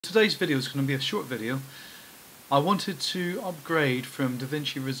Today's video is going to be a short video. I wanted to upgrade from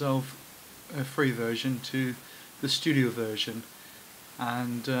Davinci Resolve free version to the Studio version,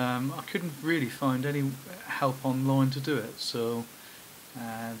 and I couldn't really find any help online to do it, so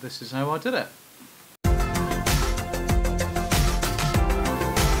this is how I did it.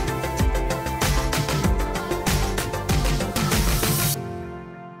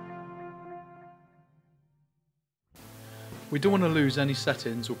 We don't want to lose any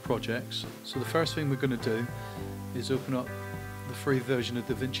settings or projects, so the first thing we're going to do is open up the free version of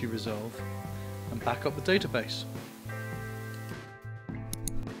Davinci Resolve and back up the database.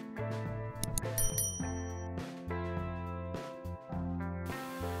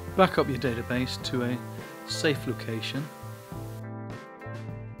 Back up your database to a safe location.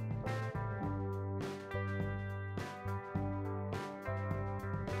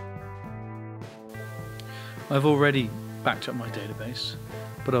 I've already backed up my database,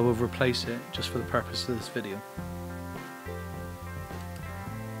 but I will replace it just for the purpose of this video.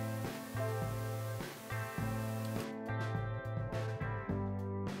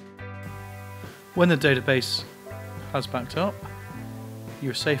 When the database has backed up,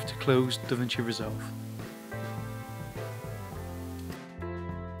 you're safe to close Davinci Resolve.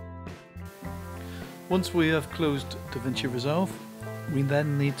 Once we have closed Davinci Resolve, we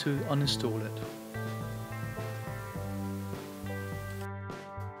then need to uninstall it.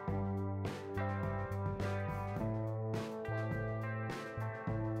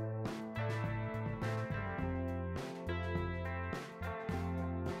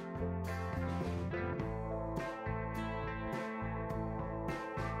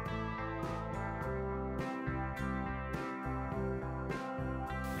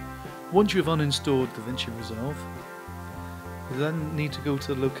 Once you've uninstalled Davinci Resolve, you then need to go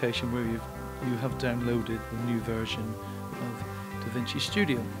to the location where you have downloaded the new version of Davinci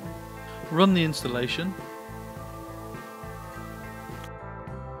Studio. Run the installation.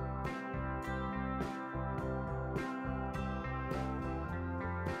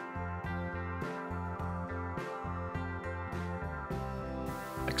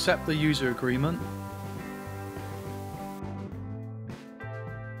 Accept the user agreement.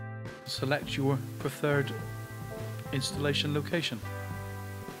 Select your preferred installation location.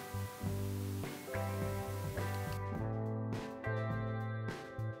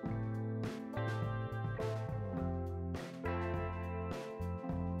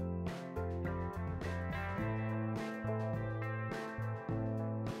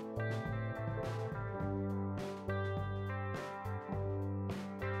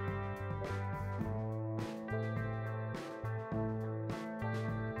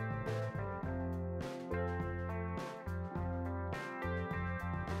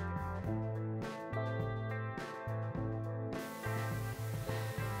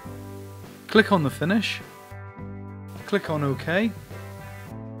 Click on the finish, click on OK,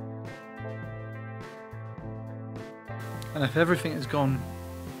 and if everything has gone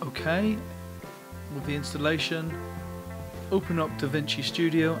OK with the installation, open up Davinci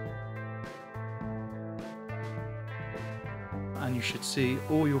Studio and you should see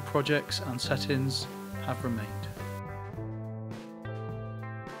all your projects and settings have remained.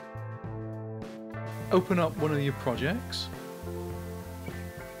 Open up one of your projects.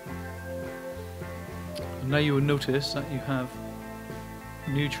 Now you will notice that you have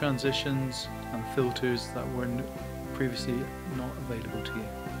new transitions and filters that were previously not available to you.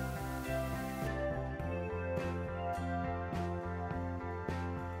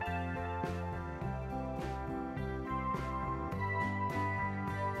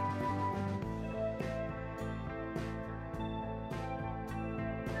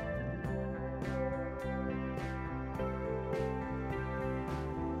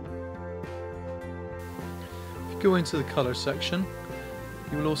 Go into the color section.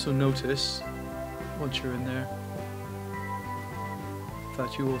 You will also notice, once you're in there,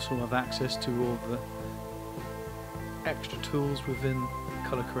 that you also have access to all the extra tools within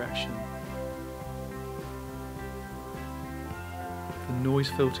color correction. The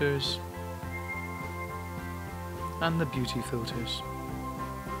noise filters and the beauty filters.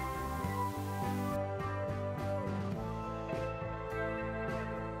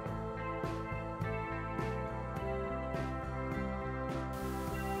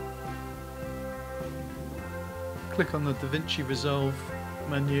 Click on the Davinci Resolve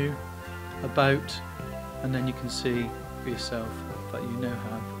menu, About, and then you can see for yourself that you now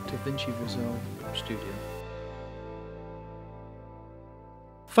have Davinci Resolve Studio.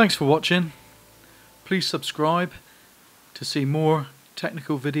 Thanks for watching. Please subscribe to see more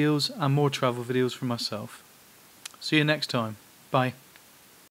technical videos and more travel videos from myself. See you next time. Bye.